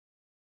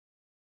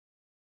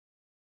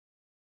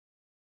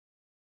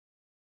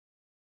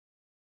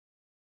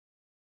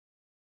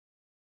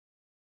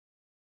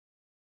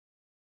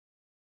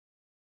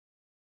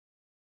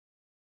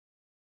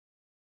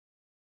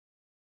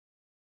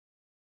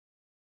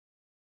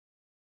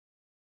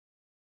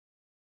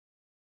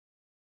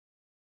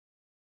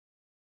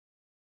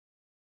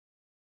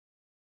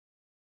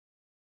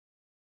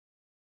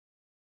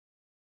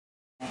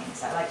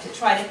So I like to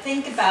try to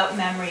think about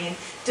memory and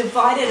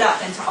divide it up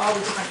into all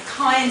the different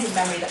kinds of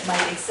memory that might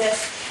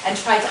exist and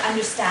try to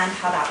understand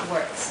how that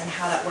works and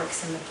how that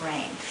works in the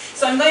brain.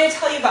 So I'm going to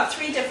tell you about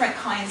 3 different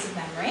kinds of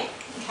memory,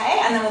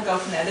 okay? And then we'll go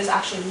from there. There's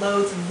actually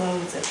loads and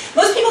loads of...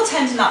 Most people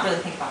tend to not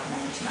really think about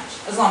memory too much,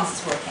 as long as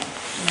it's working,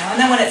 you know?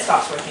 And then when it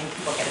stops working,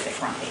 people get a bit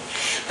grumpy.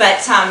 But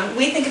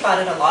we think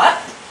about it a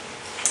lot.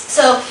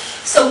 So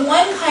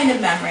one kind of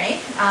memory,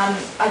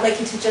 I'd like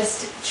you to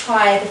just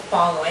try the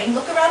following.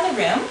 Look around the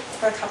room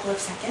for a couple of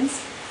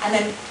seconds, and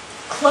then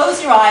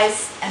close your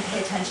eyes and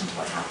pay attention to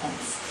what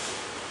happens.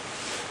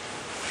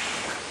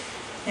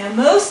 Now,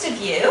 most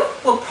of you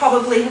will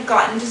probably have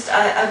gotten just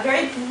a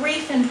very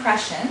brief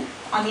impression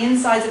on the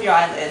insides of your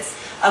eyelids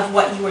of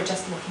what you were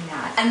just looking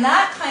at. And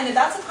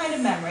that's a kind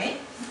of memory.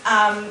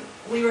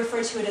 We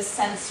refer to it as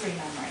sensory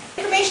memory.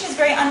 Information is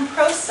very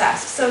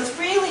unprocessed, so it's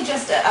really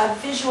just a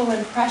visual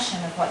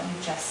impression of what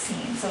you've just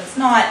seen. So it's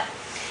not,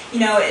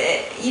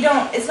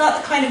 it's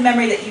not the kind of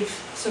memory that you've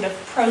sort of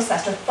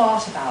processed or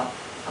thought about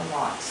a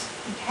lot,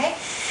 okay?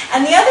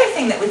 And the other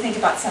thing that we think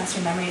about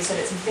sensory memory is that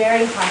it's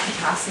very high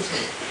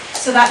capacity.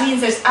 So that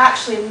means there's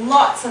actually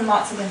lots and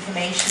lots of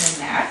information in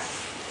there.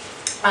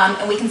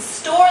 And we can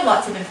store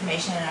lots of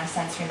information in our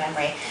sensory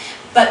memory.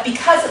 But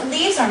because it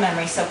leaves our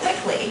memory so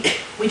quickly,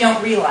 we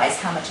don't realize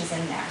how much is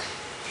in there.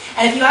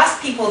 And if you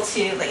ask people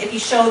to, like if you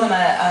show them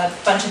a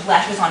bunch of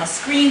letters on a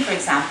screen, for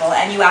example,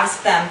 and you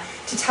ask them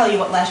to tell you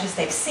what letters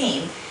they've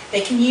seen,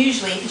 they can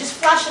usually, if you just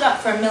flash it up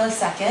for a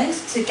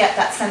millisecond to get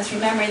that sensory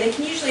memory, they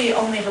can usually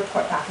only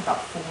report back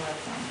about 4 of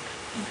them.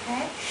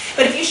 Okay?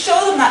 But if you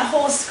show them that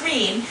whole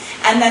screen,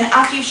 and then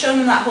after you've shown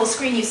them that whole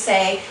screen, you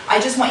say, I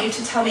just want you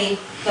to tell me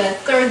the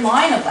 3rd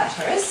line of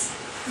letters.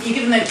 You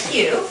give them a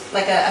cue,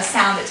 like a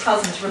sound that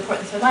tells them to report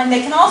the 3rd line.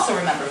 They can also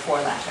remember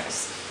 4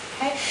 letters.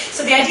 Okay?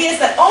 So the idea is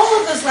that all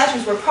of those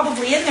letters were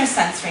probably in their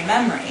sensory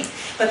memory,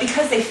 but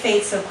because they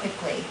fade so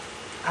quickly,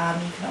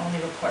 you can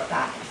only report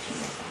back a few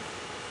of them.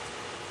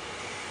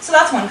 So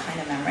that's one kind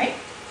of memory.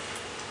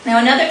 Now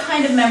another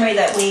kind of memory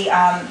that we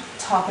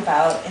talk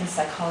about in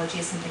psychology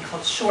is something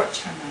called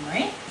short-term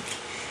memory.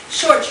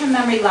 Short-term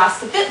memory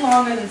lasts a bit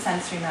longer than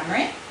sensory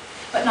memory,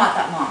 but not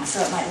that long, so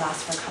it might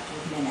last for a couple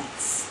of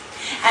minutes.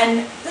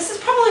 And this is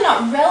probably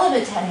not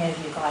relevant to any of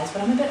you guys,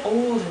 but I'm a bit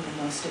older than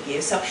most of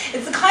you. So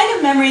it's the kind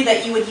of memory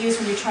that you would use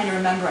when you're trying to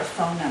remember a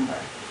phone number.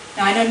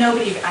 Now, I know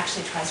nobody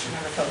actually tries to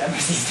remember phone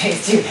numbers these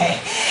days, do they?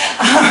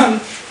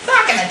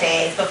 Back in the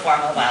days before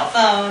mobile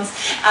phones,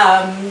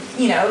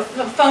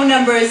 phone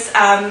numbers,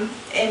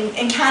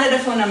 in Canada,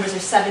 phone numbers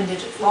are 7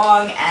 digits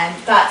long, and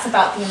that's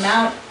about the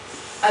amount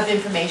of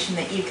information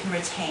that you can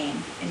retain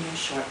in your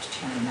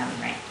short-term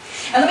memory.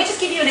 And let me just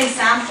give you an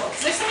example,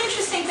 because there's some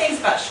interesting things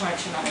about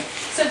short-term memory.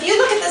 So if you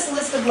look at this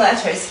list of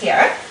letters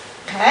here,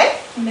 okay,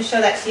 I'm going to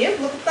show that to you.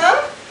 Look at them,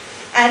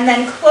 and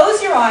then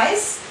close your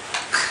eyes.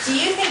 Do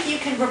you think you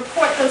can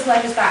report those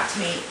letters back to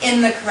me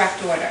in the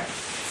correct order?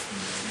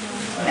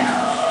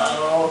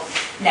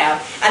 No.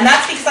 And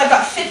that's because I've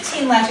got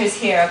 15 letters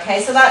here,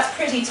 okay? So that's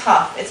pretty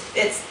tough.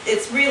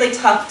 It's really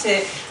tough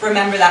to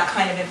remember that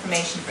kind of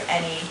information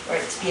or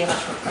to be able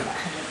to report that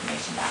kind of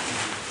information back.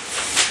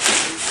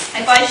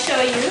 If I show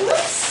you,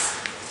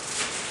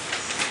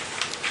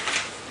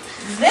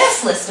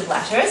 this list of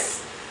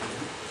letters,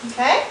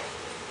 okay?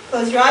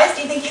 Close your eyes.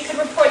 Do you think you could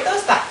report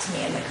those back to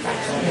me in the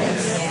correct order?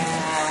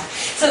 Yeah.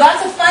 So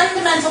that's a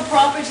fundamental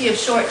property of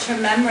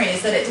short-term memory,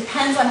 is that it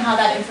depends on how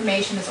that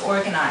information is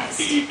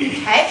organized.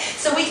 Okay?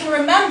 So we can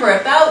remember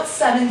about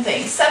 7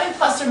 things. 7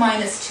 plus or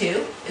minus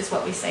 2 is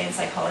what we say in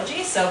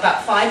psychology. So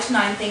about 5 to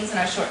 9 things in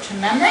our short-term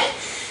memory.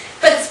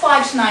 But it's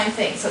 5 to 9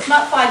 things. So it's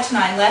not 5 to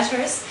 9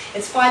 letters.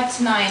 It's 5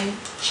 to 9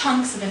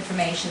 chunks of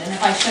information. And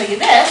if I show you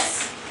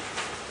this,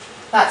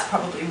 that's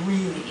probably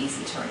really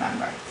easy to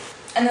remember.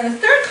 And then the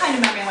 3rd kind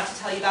of memory I want to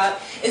tell you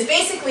about is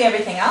basically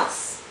everything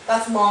else.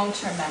 That's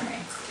long-term memory.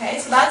 Okay,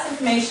 so that's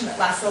information that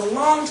lasts a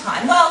long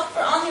time. Well,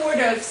 for on the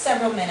order of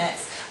several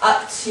minutes,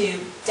 up to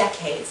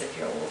decades if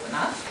you're old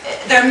enough.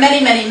 There are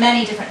many, many,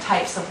 many different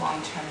types of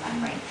long-term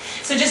memory.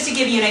 So just to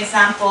give you an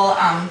example,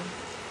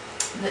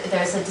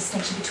 there's a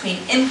distinction between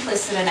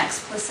implicit and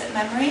explicit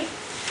memory.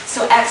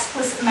 So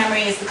explicit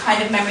memory is the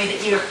kind of memory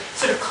that you're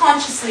sort of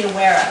consciously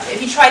aware of.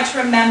 If you tried to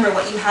remember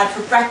what you had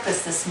for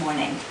breakfast this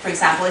morning, for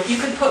example, if you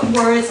could put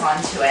words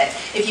onto it,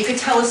 if you could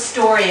tell a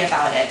story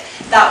about it,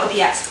 that would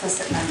be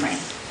explicit memory.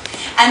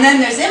 And then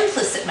there's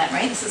implicit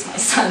memory. This is my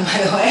son, by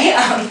the way.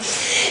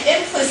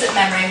 Implicit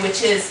memory,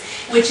 which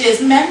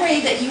is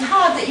memory that you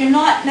have that you're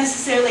not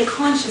necessarily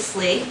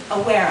consciously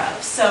aware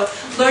of. So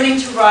learning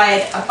to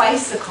ride a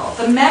bicycle.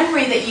 The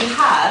memory that you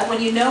have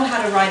when you know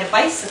how to ride a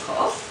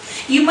bicycle,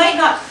 you might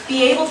not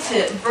be able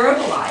to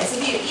verbalize.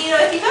 If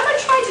you've ever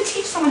tried to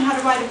teach someone how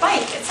to ride a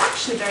bike, it's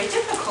actually very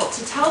difficult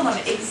to tell them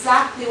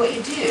exactly what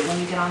you do when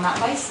you get on that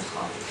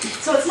bicycle.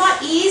 So it's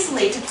not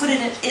easy to put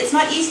it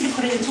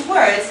into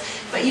words,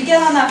 but you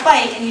get on that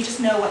bike and you just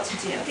know what to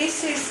do.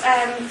 This is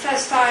the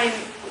first time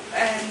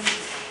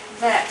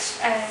that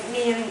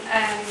me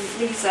and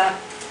Lisa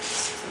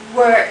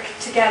work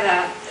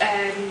together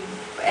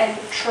and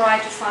try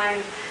to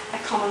find a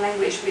common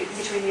language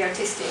between the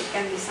artistic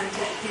and the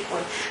scientific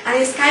viewpoint.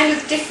 And it's kind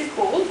of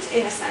difficult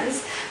in a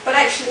sense, but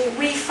actually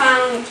we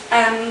found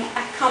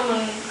a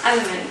common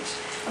element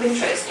of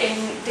interest in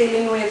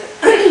dealing with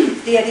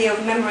the idea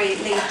of memory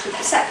linked to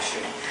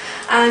perception.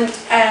 And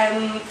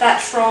that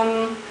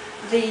from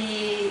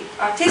the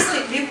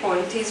artistic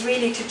viewpoint is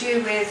really to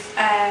do with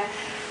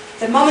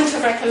the moment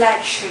of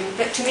recollection,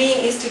 but to me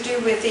is to do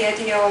with the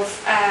idea of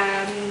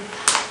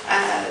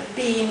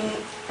being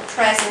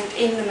present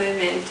in the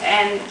moment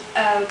and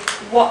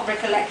what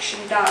recollection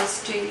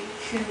does to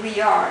who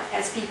we are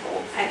as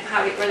people and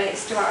how it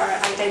relates to our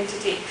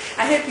identity.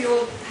 I hope you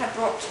all have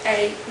brought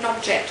an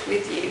object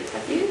with you,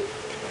 have you?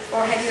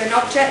 Or have you an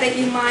object that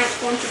you might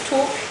want to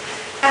talk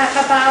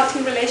about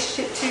in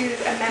relationship to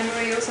a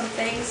memory or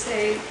something?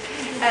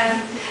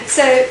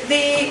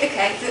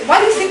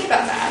 While you think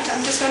about that,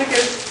 I'm just going to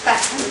go back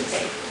a little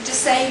bit,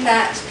 just saying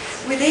that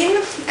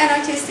within an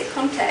artistic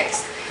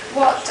context,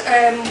 what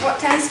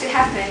tends to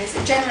happen is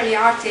that generally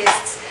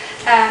artists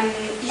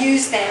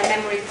use their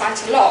memory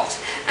quite a lot,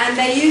 and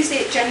they use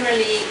it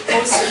generally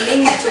also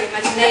linked to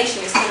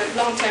imagination. It's sort of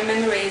long-term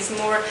memory is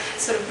more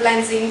sort of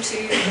blends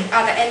into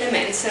other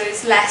elements, so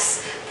it's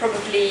less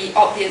probably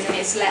obvious and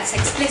it's less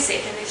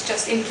explicit, and it's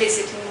just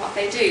implicit in what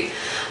they do.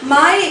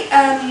 My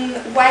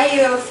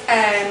way of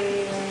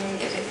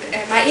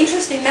my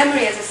interest in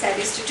memory, as I said,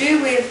 is to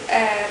do with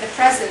the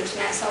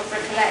presentness of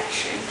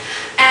recollection,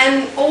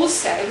 and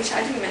also, which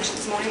I didn't mention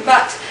this morning,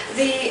 but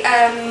the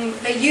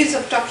use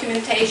of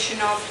documentation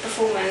of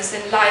performance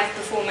and live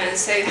performance.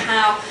 So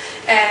how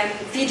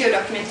video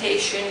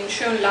documentation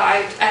shown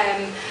live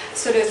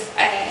sort of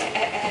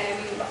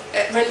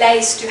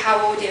relates to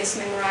how audience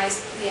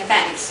memorize the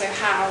event. So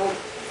how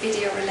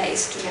video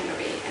relates to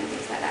memory and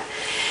things like that.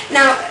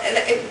 Now,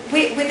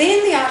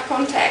 within the art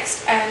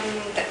context,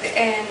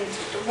 and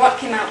what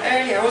came out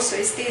earlier also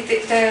is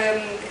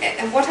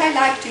and what I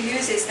like to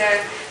use is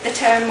the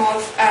term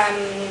of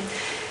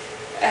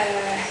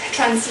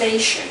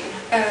translation,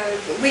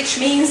 which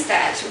means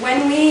that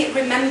when we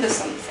remember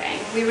something,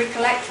 we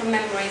recollect from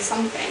memory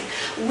something,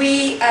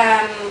 we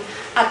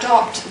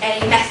adopt a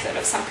method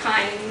of some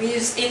kind, and we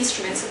use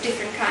instruments of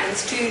different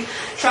kinds to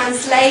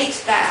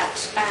translate that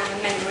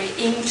memory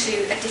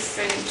into a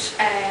different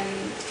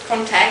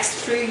context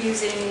through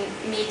using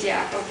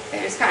media of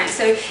various kinds.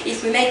 So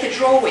if we make a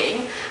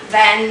drawing,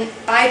 then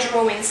by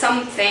drawing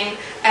something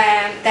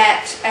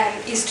that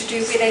is to do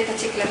with a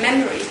particular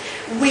memory,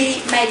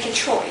 we make a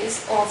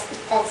choice of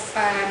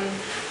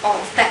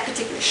that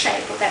particular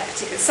shape or that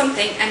particular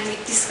something, and we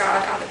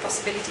discard other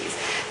possibilities.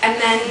 And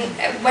then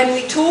when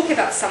we talk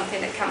about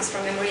something that comes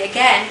from memory,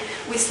 again,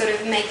 we sort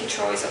of make a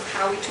choice of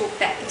how we talk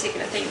that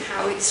particular thing,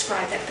 how we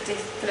describe that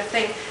particular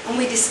thing, and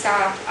we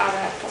discard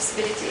other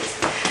possibilities.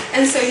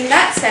 And so in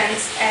that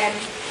sense,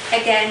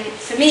 again,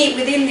 for me,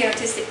 within the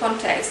artistic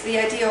context, the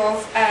idea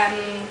of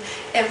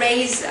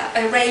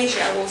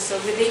erasure also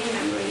within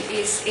memory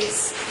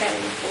is very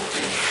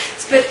important.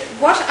 But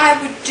what I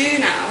would do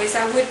now is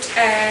I would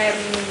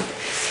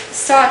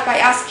start by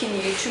asking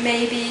you to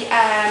maybe,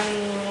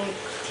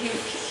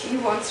 who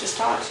wants to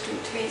start to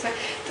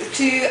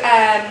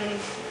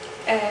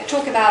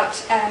talk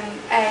about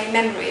a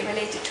memory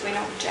related to an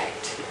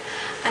object.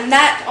 And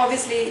that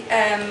obviously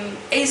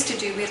is to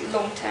do with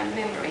long-term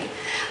memory.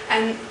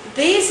 And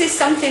this is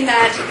something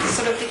that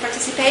sort of the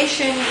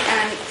participation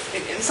and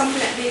something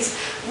like this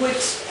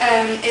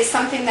is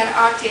something that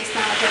artists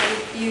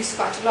nowadays use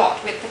quite a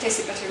lot with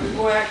participatory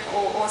work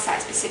or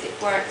site-specific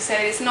work. So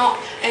it's not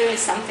only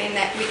something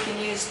that we can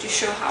use to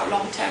show how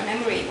long-term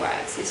memory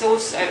works, it's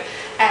also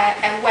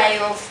a way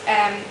of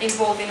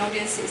involving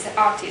audiences that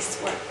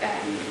artists work.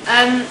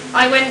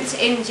 I went to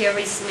India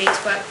recently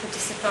to work with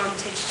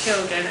disadvantaged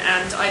children,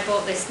 and I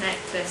bought this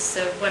necklace,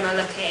 so when I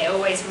look at it, it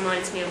always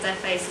reminds me of their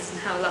faces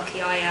and how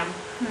lucky I am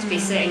to be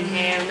sitting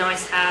here, a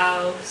nice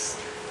house,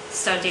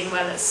 studying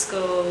well at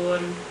school,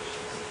 and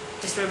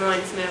just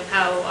reminds me of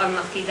how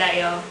unlucky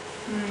they are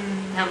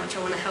and how much I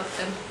want to help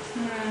them.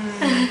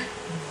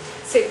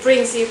 So it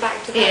brings you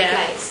back to that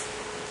place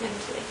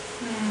mentally.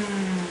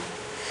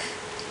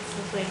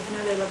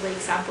 Another lovely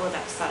example of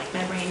episodic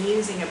memory and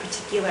using a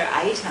particular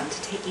item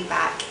to take you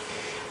back.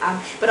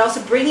 But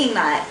also bringing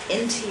that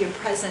into your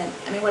present.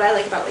 I mean, what I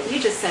like about what you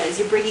just said is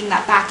you're bringing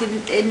that back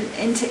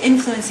into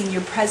influencing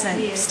your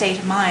present state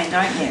of mind,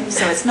 aren't you?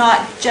 So it's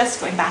not just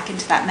going back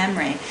into that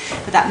memory,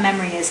 but that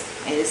memory is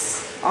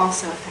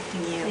also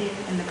affecting you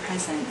in the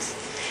present,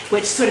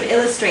 which sort of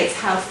illustrates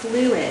how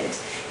fluid,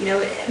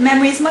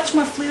 memory is much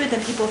more fluid than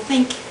people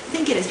think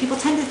it is. People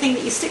tend to think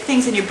that you stick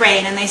things in your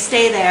brain and they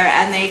stay there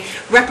and they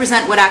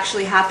represent what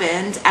actually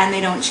happened and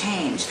they don't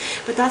change.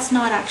 But that's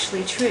not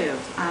actually true.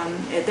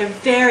 They're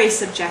very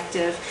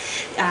subjective.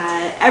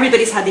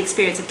 Everybody's had the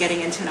experience of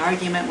getting into an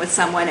argument with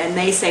someone and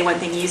they say one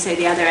thing, you say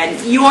the other,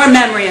 and your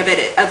memory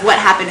of what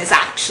happened is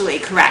actually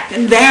correct,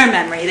 and their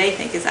memory they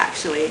think is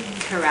actually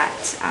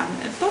correct.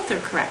 Both are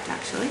correct,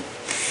 actually,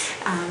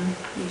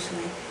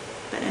 usually.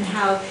 but in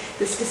how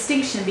this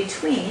distinction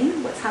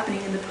between what's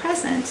happening in the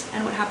present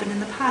and what happened in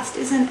the past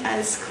isn't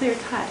as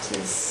clear-cut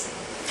as...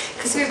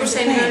 Because we were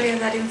saying earlier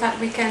that in fact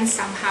we can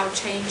somehow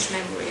change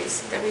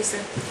memories. There is a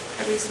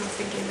reason of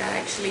thinking that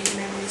actually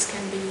memories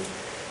can be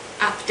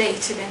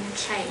updated and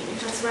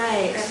changed. That's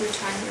right. Every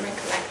time we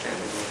recollect them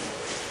or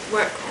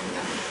work on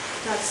them.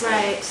 That's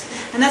right.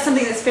 And that's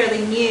something that's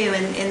fairly new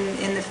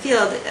in the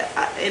field,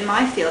 in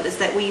my field, is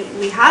that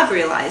we have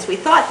realized, we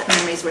thought that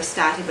memories were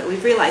static, but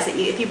we've realized that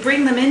if you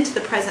bring them into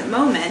the present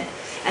moment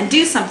and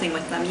do something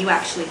with them, you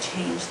actually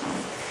change them.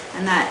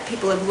 And that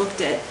people have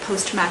looked at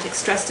post-traumatic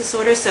stress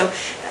disorder, so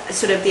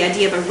sort of the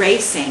idea of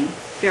erasing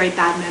very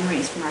bad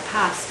memories from our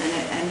past,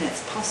 and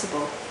it's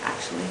possible,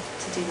 actually,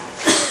 to do that.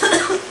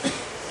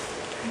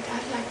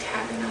 I'd like to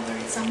have another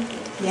example.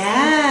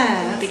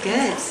 Yeah, that'd be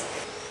good.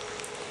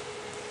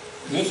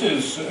 This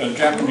is a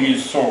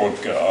Japanese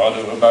sword guard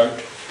of about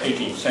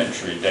 18th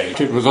century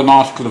date. It was an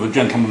article of a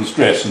gentleman's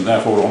dress and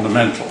therefore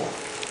ornamental.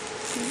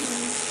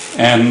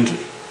 And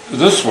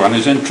this one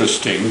is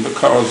interesting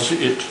because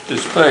it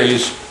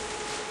displays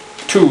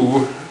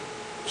two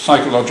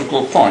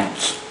psychological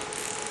points.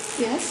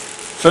 Yes.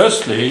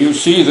 Firstly, you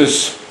see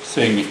this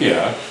thing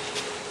here.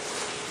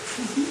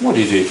 What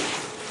is it?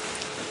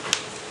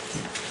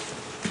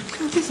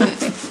 What is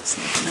it?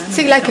 Is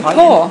it like a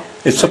paw?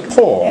 It's a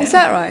paw. Is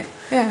that right?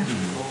 Yeah.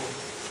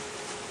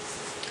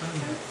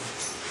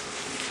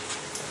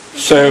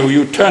 So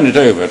you turn it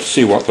over to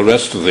see what the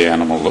rest of the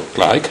animal looked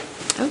like.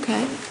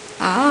 Okay.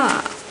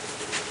 Ah.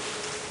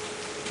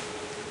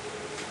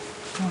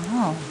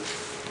 Wow.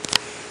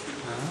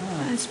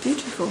 That's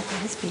beautiful.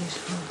 That is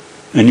beautiful.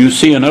 And you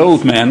see an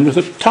old man with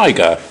a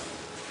tiger.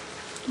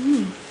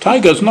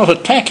 Tiger's not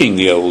attacking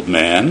the old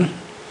man.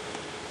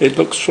 It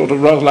looks sort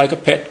of rather like a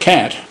pet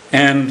cat.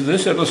 And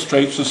this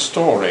illustrates a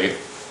story.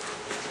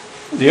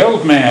 The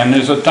old man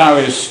is a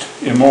Taoist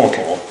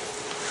immortal,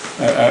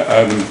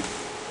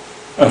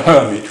 a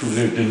hermit who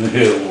lived in the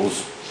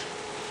hills,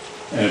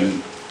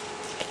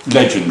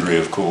 legendary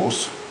of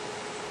course.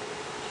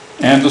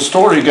 And the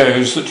story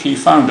goes that he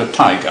found a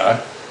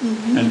tiger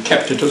and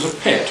kept it as a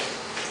pet.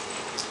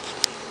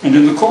 And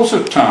in the course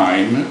of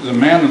time, the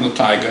man and the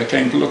tiger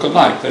came to look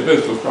alike. They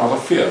both looked rather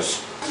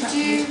fierce. Did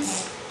you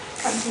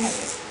come to have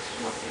this?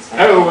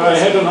 Oh, I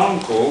had an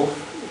uncle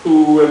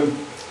who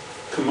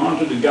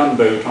commanded a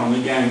gunboat on the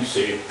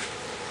Yangtze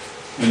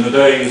in the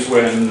days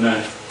when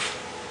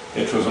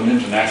it was an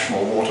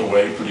international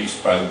waterway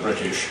policed by the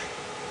British.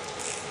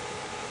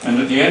 And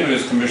at the end of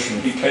his commission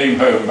he came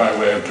home by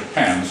way of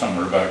Japan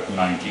somewhere about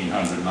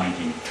 1900,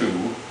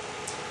 1902.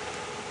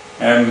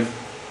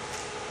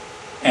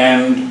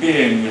 And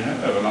being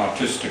of an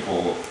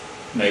artistical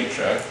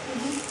nature,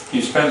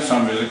 he spent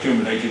some of his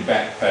accumulated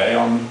back pay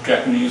on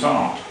Japanese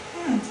art.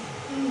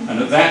 And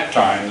at that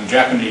time the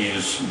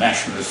Japanese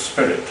nationalist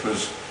spirit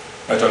was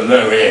at a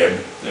low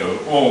ebb. They were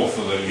all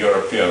for the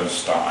European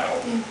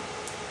style.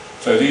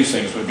 So these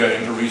things would go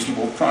into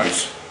reasonable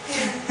price.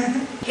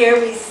 Here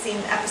we've seen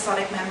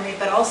episodic memory,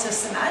 but also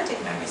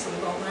semantic memory, so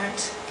we've all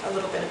learnt a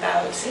little bit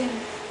about, I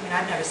mean,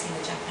 I've never seen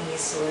the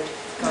Japanese sword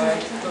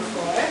guard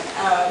before,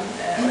 or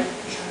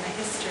even the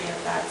history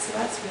of that, so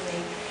that's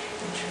really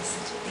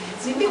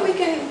interesting. Maybe we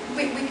can,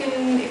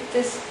 if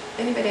there's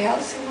anybody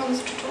else who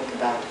wants to talk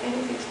about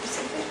anything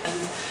specific.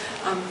 And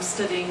I'm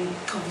studying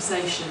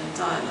conversation and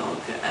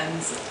dialogue,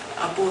 and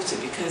I bought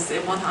it because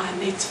I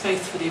need to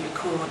faithfully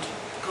record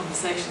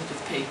conversations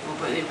with people,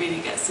 but it really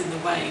gets in the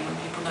way when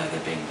people know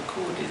they're being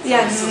recorded. So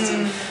Yes.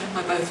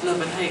 I both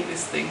love and hate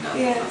this thing.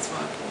 That's why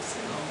I bought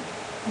it on.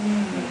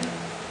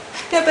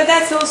 Yeah, but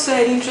that's also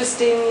an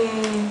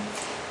interesting,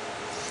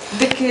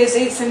 because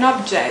it's an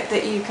object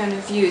that you kind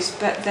of use,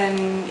 but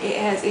then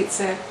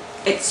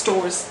it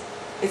stores.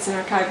 It's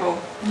an archival.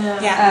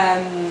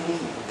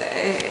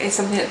 It's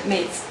something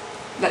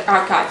that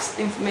archives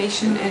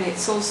information, and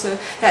it's also,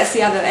 that's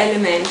the other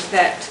element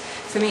that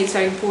for me is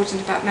very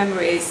important about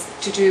memory, is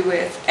to do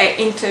with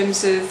in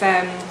terms of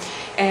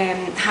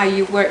how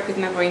you work with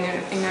memory in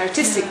an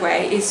artistic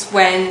way, is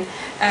when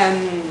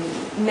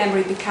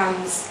memory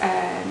becomes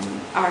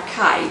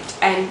archived,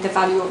 and the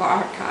value of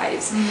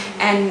archives,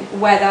 and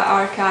whether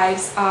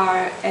archives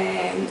are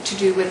to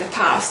do with the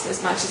past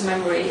as much as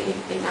memory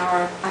in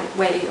our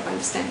way of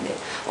understanding it,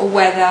 or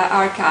whether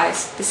archives,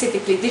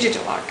 specifically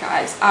digital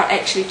archives, are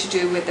actually to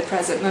do with the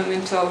present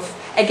moment of,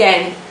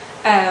 again,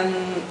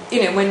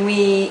 when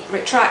we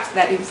retract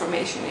that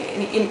information,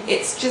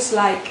 it's just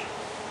like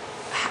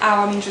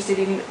how I'm interested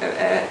in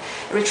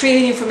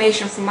retrieving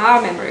information from our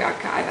memory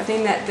archive. I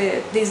think that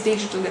these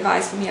digital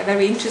devices for me are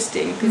very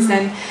interesting, because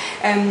then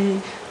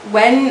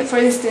when, for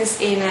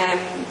instance, in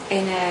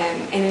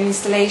an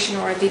installation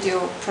or a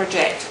video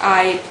project,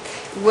 I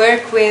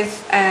work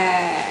with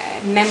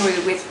memory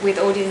with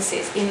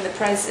audiences in the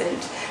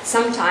present,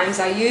 sometimes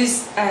I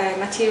use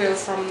material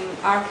from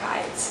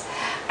archives.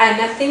 And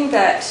I think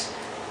that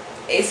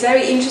it's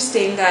very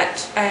interesting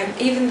that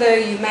even though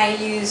you may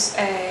use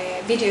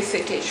video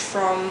footage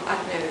from, I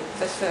don't know,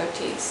 the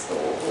 30s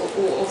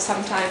or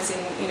sometimes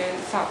in the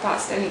far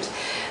past, and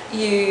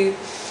you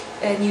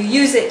and you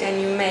use it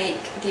and you make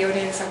the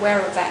audience aware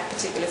of that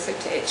particular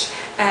footage,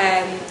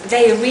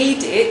 they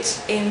read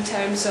it in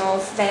terms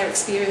of their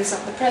experience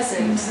of the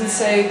present. And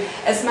so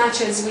as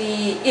much as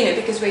we,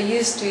 because we're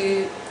used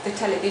to the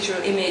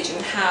televisual image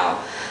and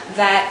how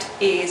that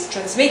is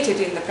transmitted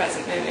in the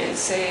present moment,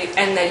 so,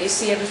 and then you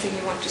see everything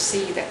you want to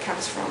see that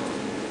comes from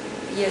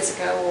years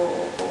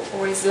ago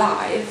or is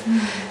live.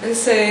 And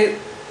so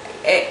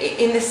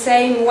in the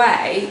same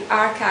way,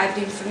 archived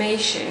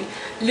information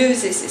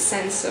loses its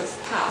sense of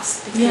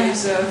past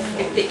because of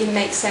it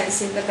makes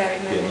sense in the very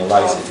moment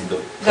of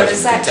the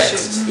reception.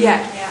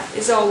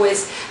 It's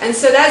always, and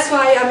so that's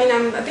why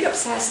I'm a bit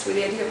obsessed with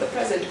the idea of the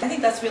present. I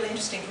think that's really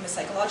interesting from a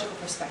psychological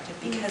perspective,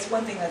 because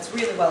one thing that's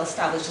really well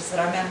established is that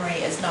our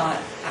memory is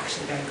not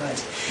actually very good.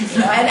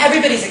 And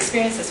everybody's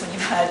experienced this when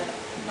you've had,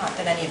 not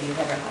that any of you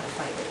have ever had a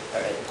fight with, or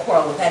a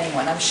quarrel with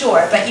anyone, I'm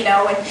sure, but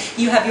when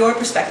you have your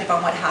perspective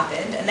on what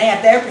happened, and they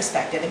have their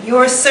perspective, and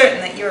you're certain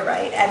that you're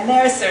right, and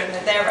they're certain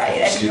that they're right,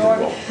 and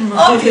you're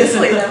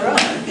obviously they're wrong.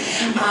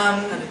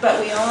 But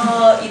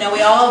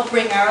we all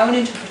bring our own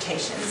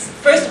interpretations.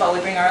 First of all, we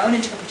bring our own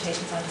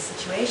interpretations onto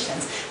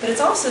situations, but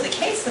it's also the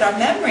case that our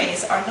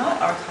memories are not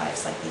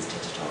archives like these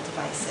digital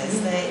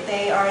devices.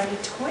 They are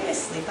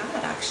notoriously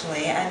bad,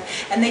 actually,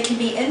 and they can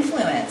be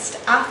influenced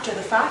after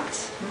the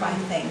fact by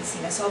things.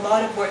 So a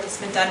lot of work has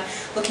been done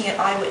looking at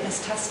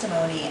eyewitness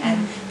testimony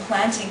and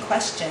planting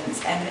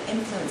questions and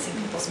influencing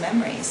people's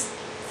memories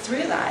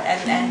through that.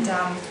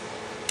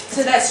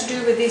 So that's to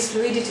do with this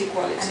fluidity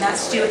quality. And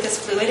that's to do with this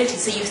fluidity.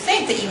 So you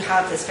think that you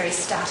have this very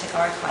static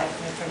archive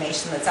of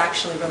information that's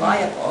actually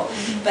reliable,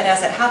 but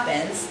as it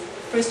happens,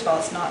 first of all,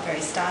 it's not very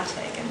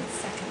static, and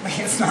secondly,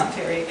 it's not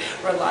very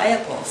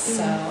reliable.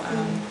 So,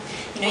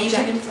 you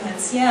can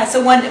influence.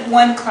 So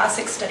one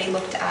classic study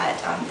looked at,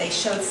 they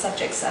showed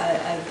subjects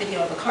a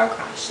video of a car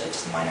crash,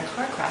 just a minor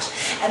car crash,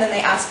 and then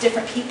they asked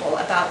different people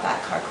about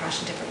that car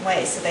crash in different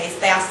ways. So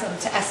they asked them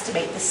to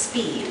estimate the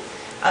speed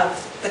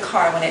of the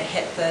car when it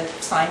hit the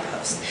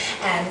signpost.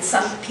 And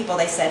some people,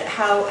 they said,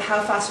 how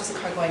fast was the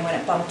car going when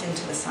it bumped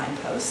into the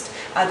signpost?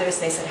 Others,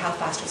 they said, how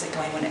fast was it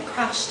going when it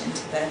crashed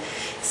into the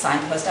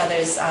signpost?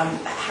 Others,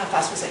 how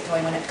fast was it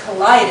going when it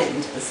collided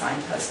into the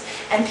signpost?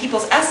 And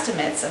people's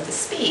estimates of the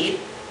speed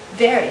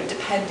varied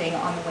depending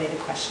on the way the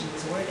question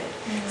was worded.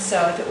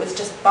 So if it was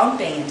just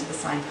bumping into the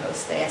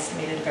signpost, they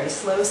estimated a very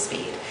slow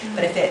speed.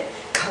 But if it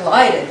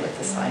collided with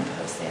the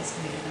signpost, they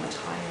estimated a much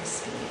higher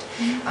speed.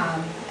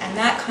 And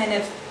that kind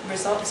of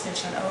result has been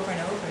shown over and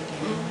over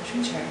again in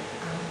literature,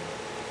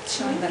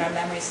 showing that our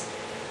memories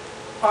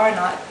are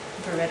not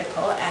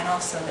veridical, and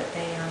also that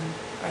they are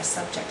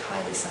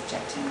highly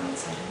subject to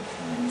outside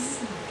influence.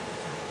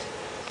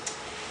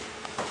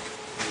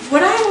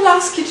 What I will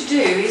ask you to do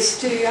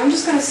is I'm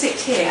just going to sit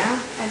here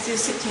as you're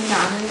sitting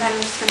down, and then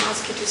I'm just going to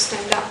ask you to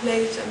stand up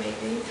later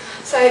maybe.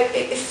 So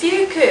if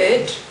you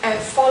could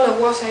follow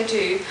what I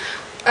do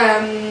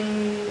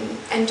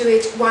and do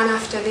it one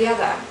after the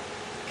other.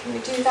 Can we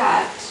do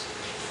that?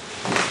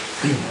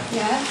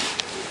 Yeah?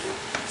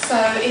 So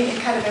in a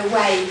kind of a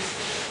wave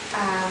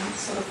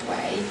sort of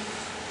way.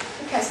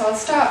 Okay, so I'll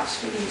start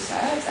with you, sir,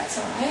 if that's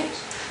alright.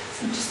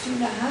 So just do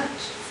that.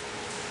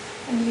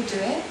 And you do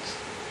it.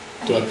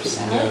 And do I put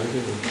them down?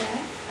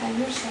 Yeah, and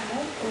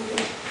yourself. Or do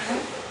it.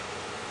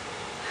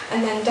 And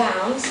then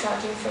down,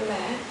 starting from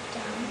there.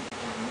 Down,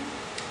 down,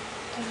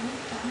 down,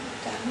 down,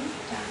 down,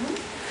 down.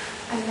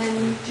 And then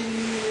you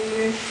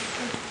do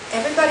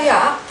everybody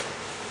up.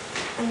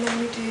 And then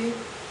we do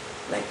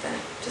like that.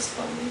 Just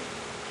follow me.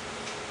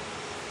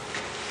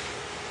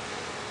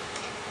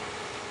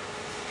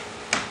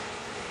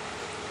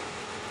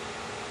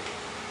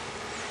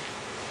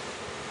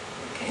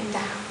 Okay, and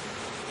down.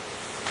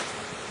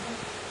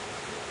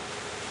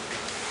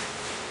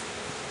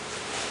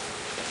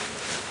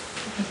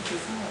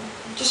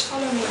 Just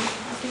follow me. I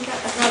think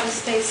I'd rather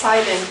stay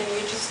silent and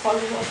you just follow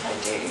what I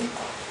do.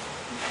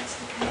 If that's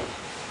okay.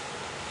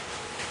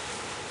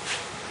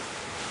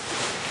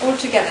 All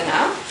together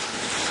now.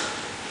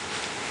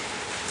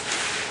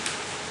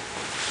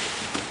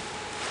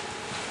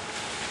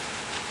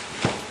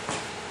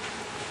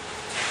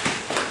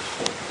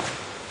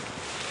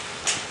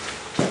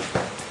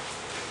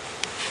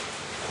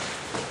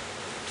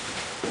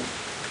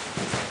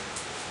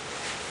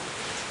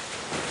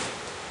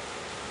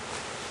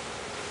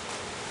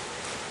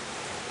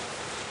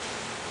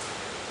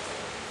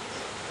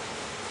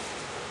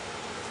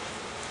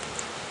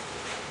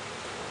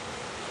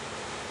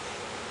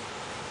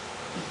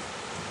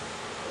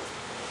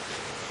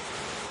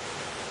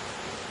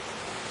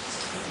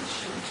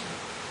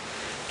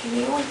 Can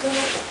you all go?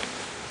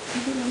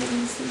 Everybody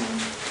can see them.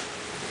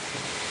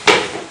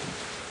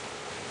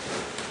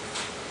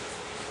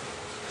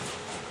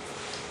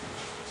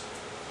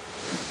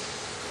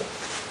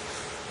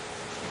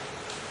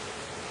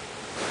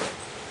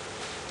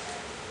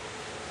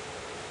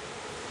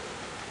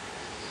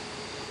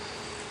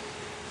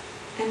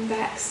 And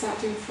back,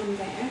 starting from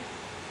there,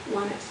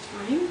 one at a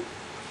time,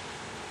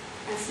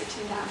 and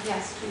sitting down.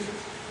 Yes, do the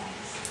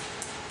place.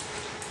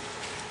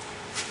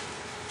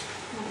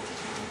 One at a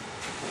time.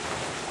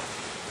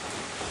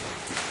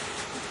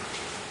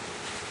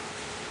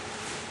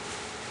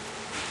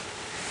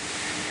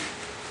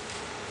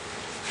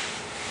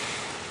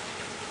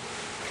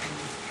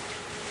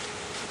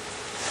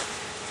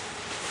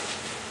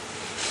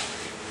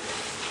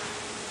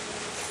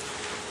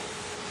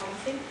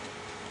 Martin?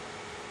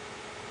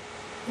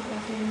 Not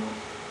laughing anymore.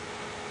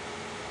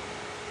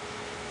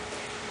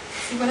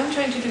 See, what I'm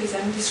trying to do is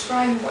I'm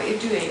describing what you're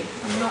doing.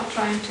 I'm not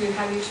trying to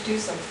have you to do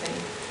something,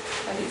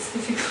 but it's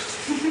difficult.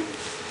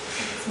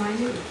 It's my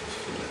mood.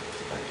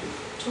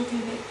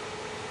 Talking a bit.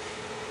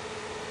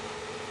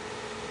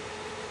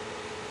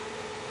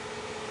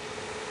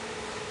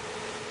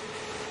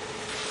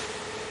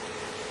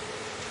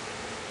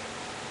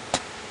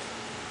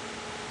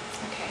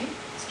 Okay,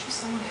 let's choose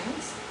someone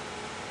else.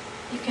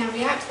 You can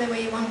react the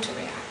way you want to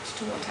react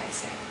to what I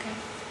say, okay?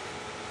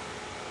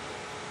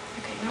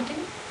 Okay,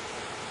 nodding.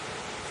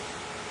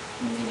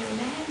 Moving your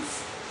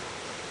legs.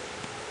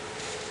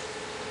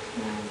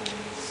 Now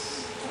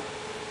stop.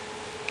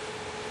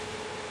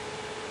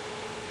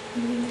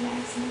 Moving the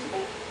legs a little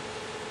bit.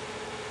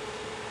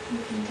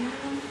 Looking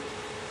down.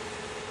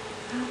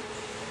 Up.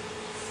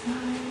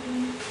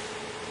 Smiling.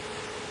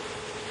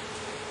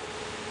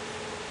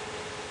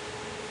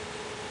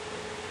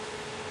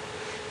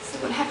 So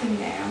what happened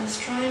there, I was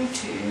trying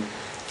to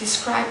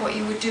describe what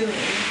you were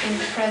doing in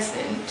the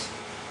present,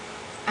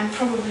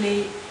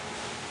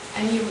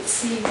 and you would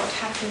see what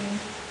happened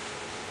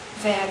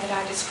there that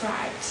I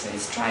described. So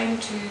it's trying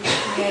to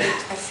create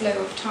a flow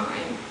of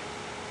time,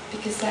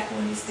 because that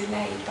one is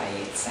delayed by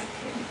 8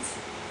 seconds.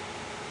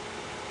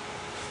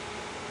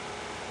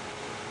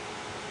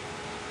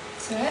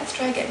 So let's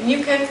try again.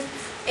 You can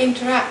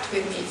interact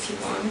with me if you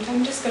want.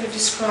 I'm just going to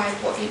describe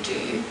what you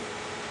do.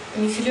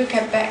 And if you look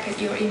back at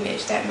your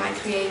image, that might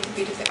create a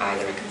bit of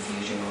either a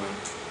confusion or,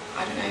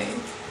 I don't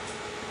know.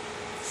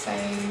 So,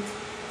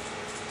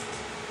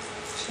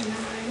 shall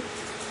I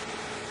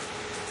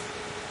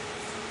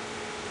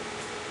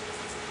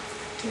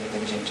do it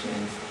with a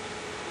gentleman?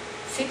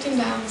 Sitting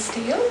down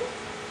still,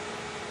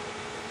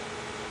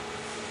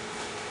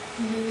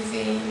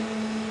 moving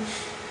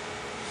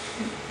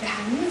the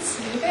hands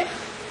a little bit.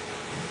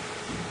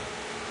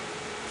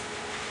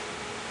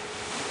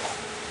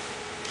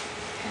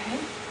 Okay,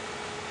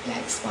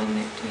 legs one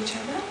next to each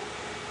other.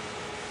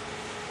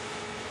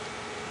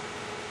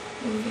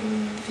 Moving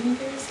the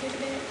fingers a little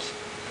bit.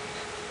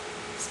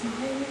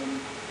 Smiling.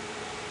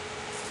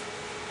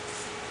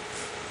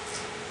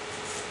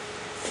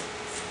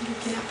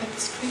 Looking up at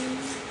the screen.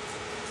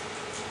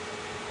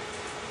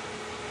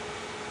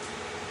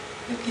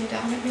 Looking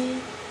down at me.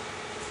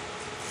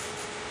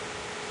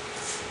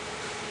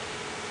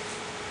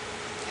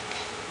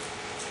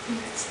 Okay.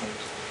 That's it.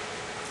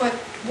 But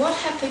what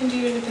happened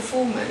during the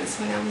performance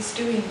when I was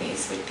doing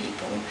this with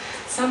people?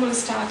 Someone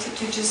started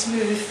to just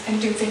move and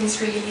do things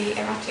really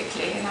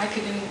erratically, and I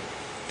couldn't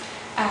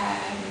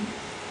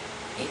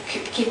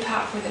keep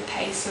up with the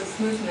pace of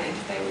movement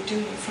they were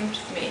doing in front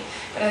of me.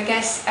 But I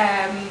guess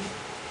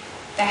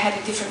they had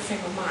a different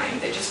frame of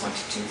mind. They just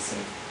wanted to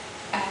sort of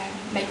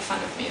make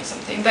fun of me or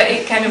something. But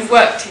it kind of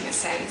worked in a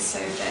sense, so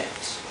that,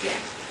 yeah,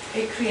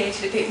 it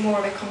created a bit more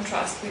of a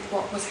contrast with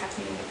what was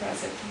happening in the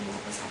present and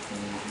what was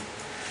happening there.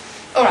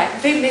 Alright, I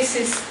think this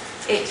is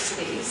it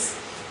for these.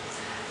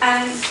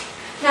 And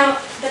now,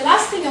 the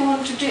last thing I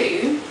want to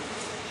do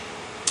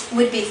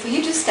would be for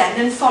you to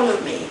stand and follow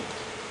me,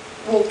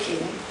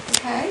 walking,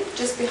 okay,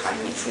 just behind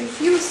me. So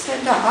if you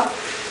stand up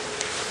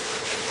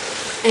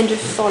and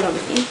just follow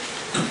me,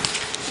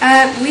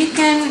 we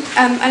can,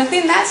 and I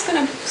think that's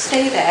going to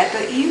stay there,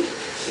 but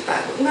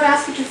I'm going to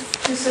ask you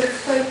to sort of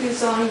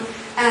focus on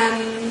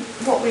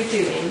what we're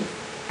doing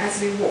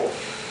as we walk,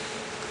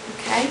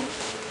 okay?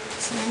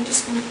 So I'm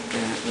just going to go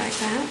like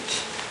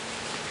that.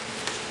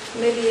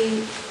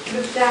 Maybe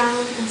look down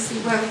and see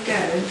where we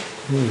go.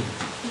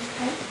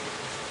 Okay.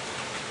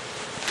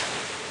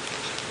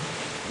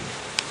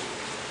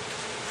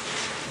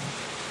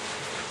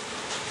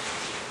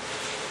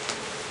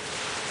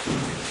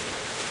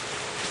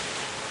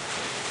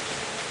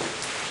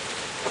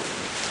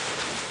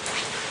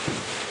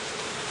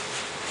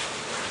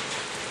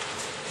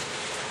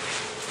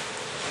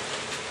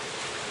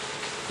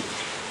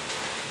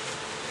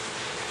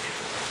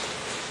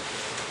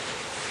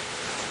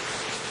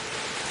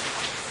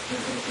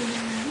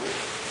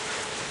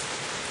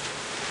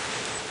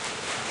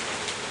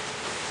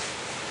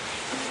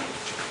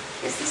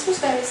 Yes, this was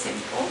very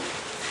simple.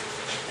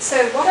 So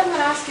what I'm going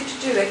to ask you to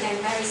do,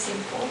 again, very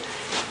simple,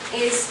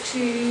 is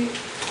to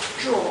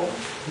draw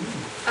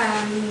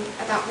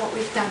about what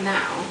we've done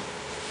now,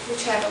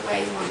 whichever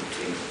way you want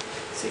to.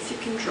 So if you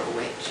can draw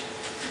it,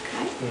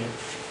 okay? Yeah.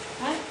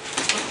 Right?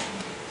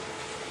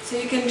 So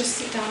you can just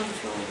sit down on the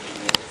floor and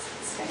do it.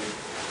 It's very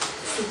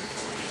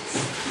simple.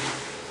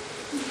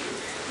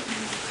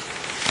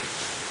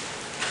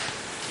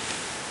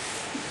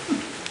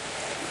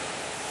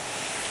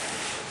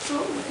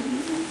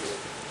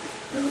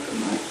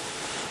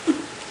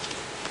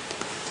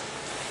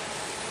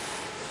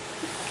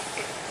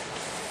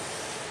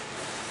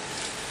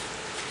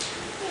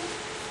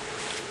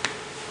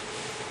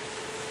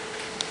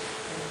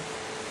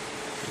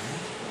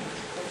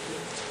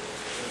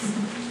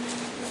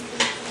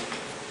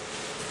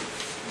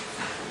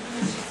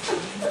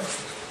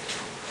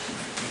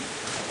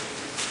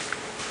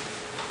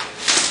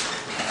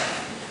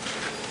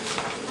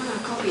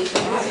 concrete.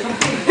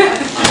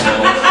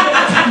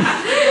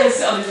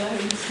 It's on his own.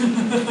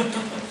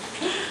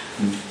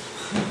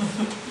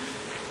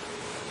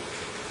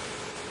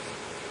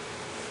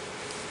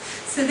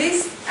 So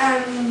this,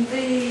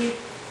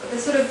 the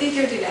sort of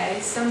video delay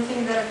is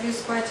something that I've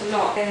used quite a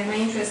lot. My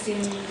interest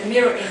in the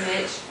mirror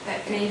image,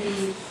 that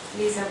maybe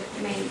Lisa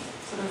may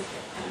sort of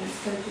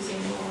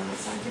focusing more on a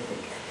scientific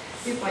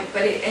viewpoint,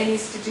 but it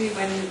needs to do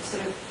when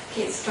sort of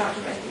kids start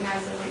to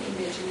recognize their own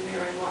image in the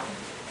mirror and what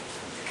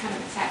kind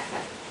of effect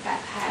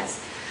that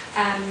has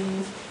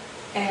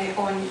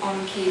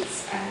on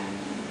kids'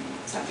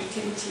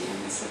 subjectivity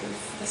and the sort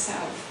of the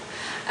self.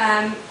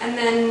 And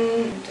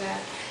then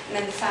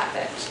the fact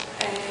that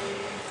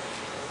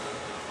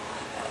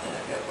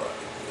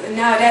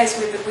nowadays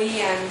with the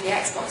Wii and the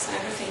Xbox and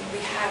everything,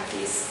 we have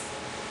these,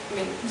 I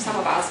mean, some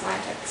of us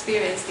might have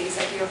experienced this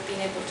idea of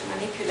being able to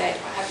manipulate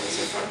what happens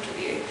in front of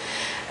you,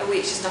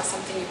 which is not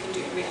something you can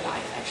do in real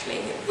life,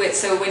 actually.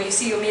 So when you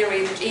see your mirror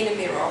image in a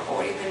mirror,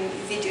 or even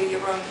video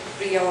your own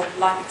real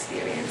life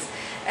experience,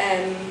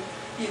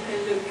 you can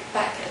look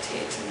back at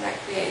it, and that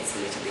creates a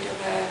little bit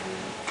of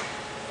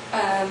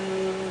a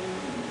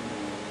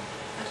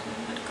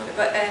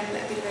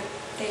bit of a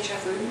deja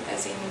vu,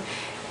 as in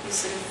you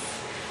sort of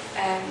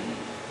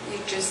you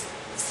just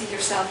see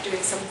yourself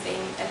doing something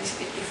a little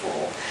bit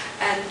before,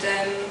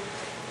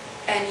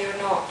 and you're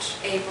not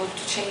able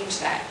to change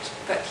that,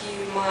 but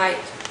you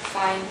might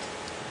find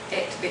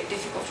it a bit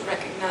difficult to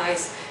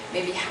recognize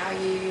maybe how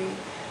you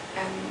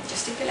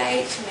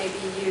gesticulate, maybe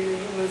you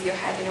move your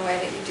head in a way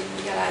that you didn't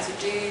realize you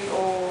do,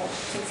 or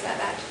things like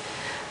that,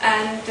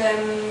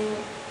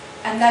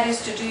 and that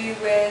is to do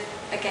with,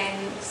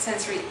 again,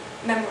 sensory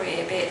memory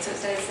a bit. So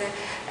there's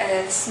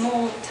a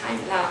small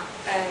time lapse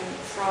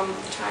from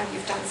the time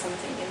you've done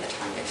something and the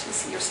time you actually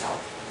see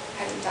yourself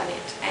having done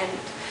it, and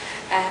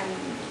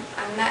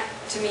that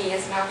to me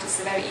as an artist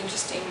is a very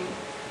interesting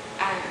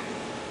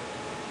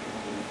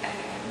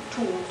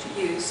tool to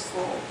use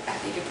for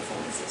video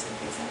performances and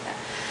things like that.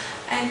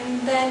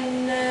 And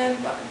then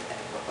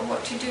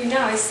what you do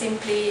now is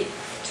simply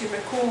to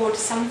record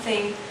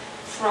something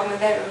from a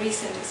very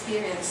recent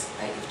experience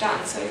that you've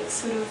done. So it's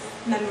sort of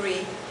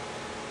memory.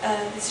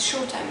 This is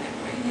short-time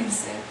memory.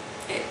 It's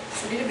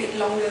a little bit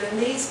longer than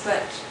this,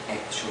 but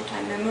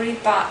short-time memory.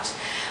 But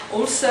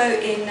also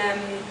in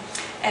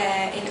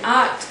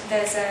art,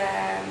 there's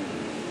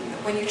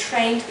when you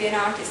train to be an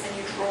artist and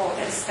you draw,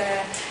 there's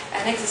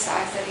an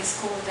exercise that is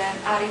called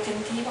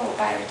retentiva, or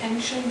by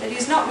retention, that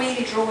is not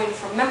really drawing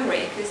from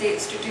memory, because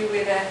it's to do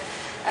with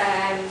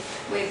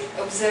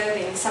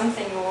observing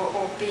something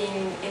or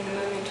being in the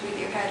moment with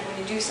your head when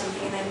you do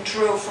something, and then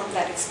draw from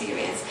that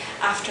experience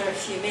after a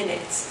few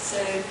minutes.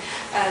 So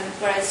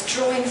whereas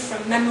drawing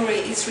from memory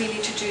is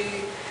really to do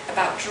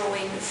about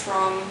drawing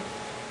from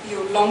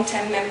your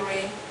long-term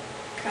memory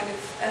kind of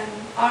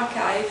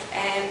archive,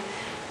 and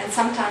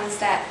sometimes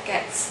that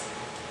gets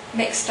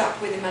mixed up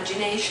with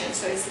imagination,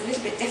 so it's a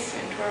little bit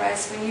different.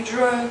 Whereas when you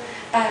draw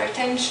by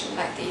retention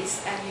like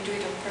this, and you do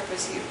it on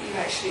purpose, you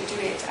actually do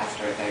it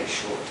after a very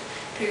short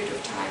period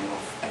of time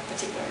of a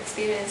particular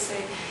experience, so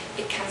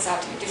it comes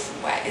out in a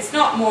different way. It's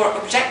not more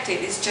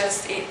objective, it's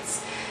just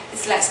it's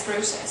less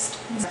processed.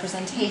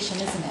 Representation,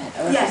 isn't it?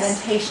 A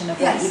representation of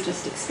what you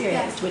just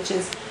experienced, which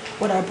is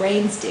what our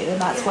brains do, and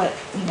that's what,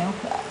 you know,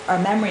 our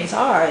memories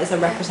are, is a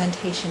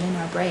representation in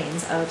our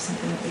brains of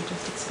something that we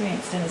just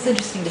experienced. And it's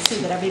interesting to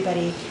see that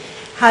everybody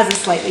has a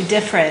slightly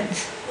different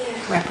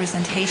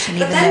representation,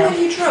 but even then though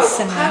when you draw, it's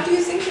similar. how do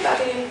you think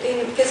about it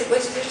because what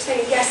you're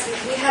saying, yes,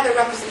 we have a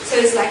representation, so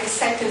it's like a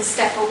second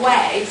step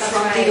away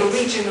from the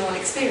original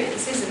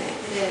experience, isn't it?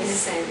 It is. In a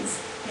sense.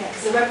 Yeah,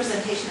 because the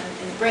representation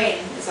in the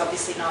brain is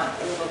obviously not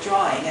a little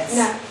drawing, it's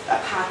a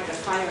pattern of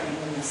firing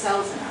in the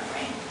cells in our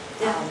brain.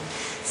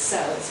 So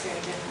it's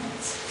very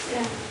different.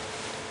 Yeah.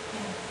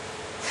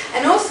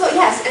 And also,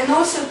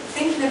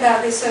 thinking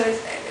about this, so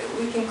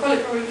we can call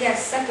it probably,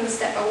 second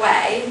step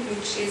away,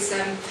 which is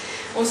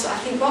also, I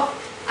think, what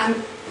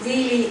I'm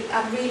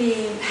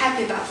really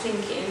happy about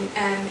thinking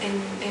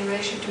in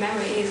relation to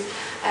memory is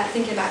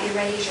thinking about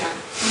erasure.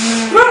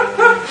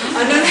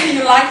 I know that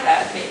you like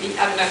that, maybe,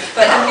 I don't know,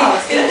 but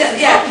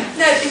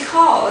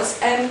because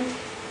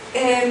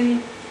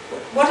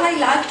what I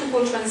like to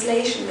call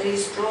translation, that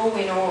is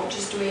drawing or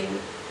just doing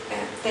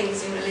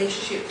things in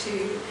relationship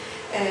to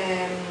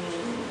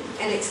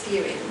an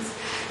experience.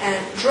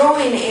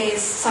 Drawing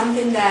is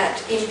something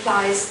that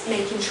implies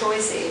making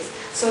choices.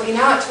 So in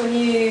art, when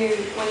you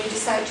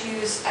decide to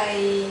use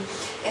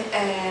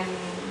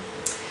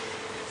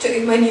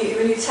when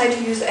you decide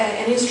to use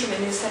an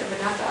instrument instead of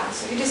another,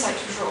 so you decide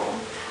to draw.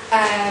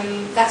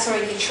 That's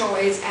already a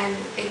choice, and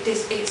it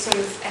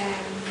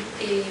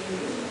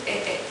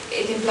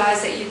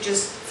implies that you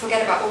just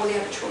forget about all the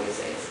other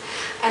choices.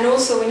 And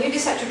also, when you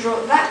decide to draw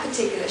that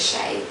particular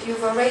shape,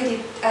 you've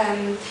already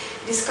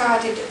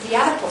discarded the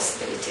other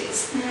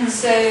possibilities.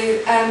 So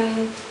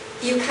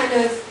you kind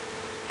of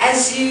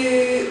as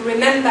you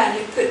remember and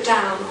you put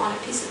down on a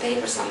piece of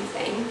paper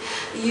something,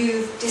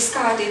 you've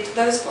discarded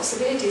those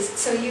possibilities.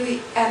 So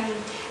you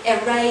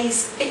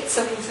erase bits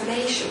of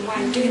information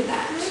while doing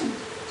that.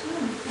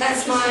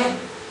 That's my,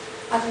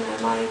 I don't know,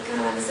 my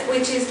kind of understanding,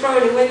 which is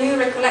probably when you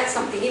recollect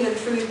something, even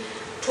through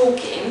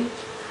talking,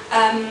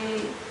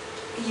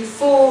 you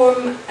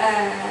form,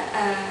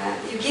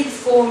 you give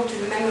form to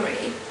the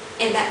memory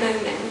in that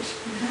moment,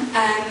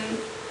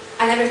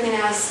 and everything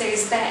else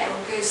stays there or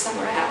goes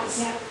somewhere else.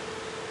 Yeah.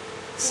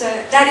 So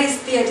that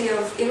is the idea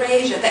of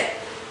erasure that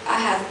I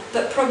have,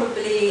 but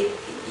probably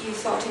you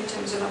thought in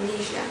terms of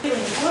amnesia. Really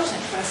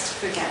important for us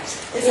to forget,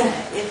 isn't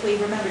it? If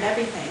we remembered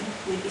everything,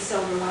 we'd be so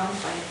overwhelmed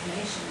by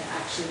information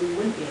that actually we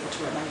wouldn't be able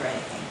to remember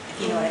anything.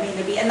 If you know what I mean?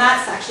 And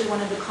that's actually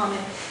one of the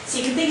common. So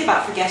you can think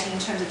about forgetting in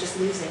terms of just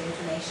losing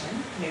information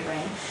in your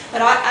brain,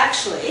 but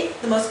actually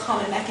the most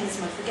common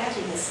mechanism of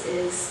forgetting is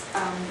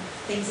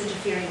things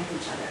interfering with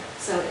each other.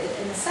 So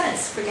in a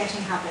sense,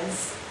 forgetting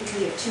happens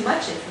because you have too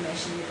much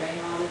information in your brain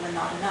rather than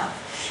not enough.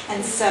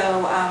 And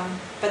so,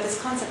 but this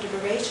concept of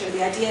erasure,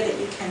 the idea that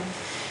you can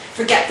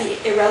forget the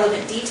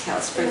irrelevant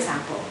details, for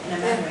example, in a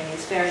memory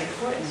is very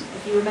important.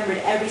 If you remembered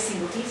every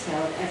single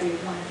detail of every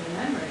one of your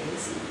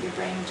memories, your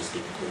brain would just be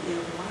completely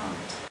overwhelmed.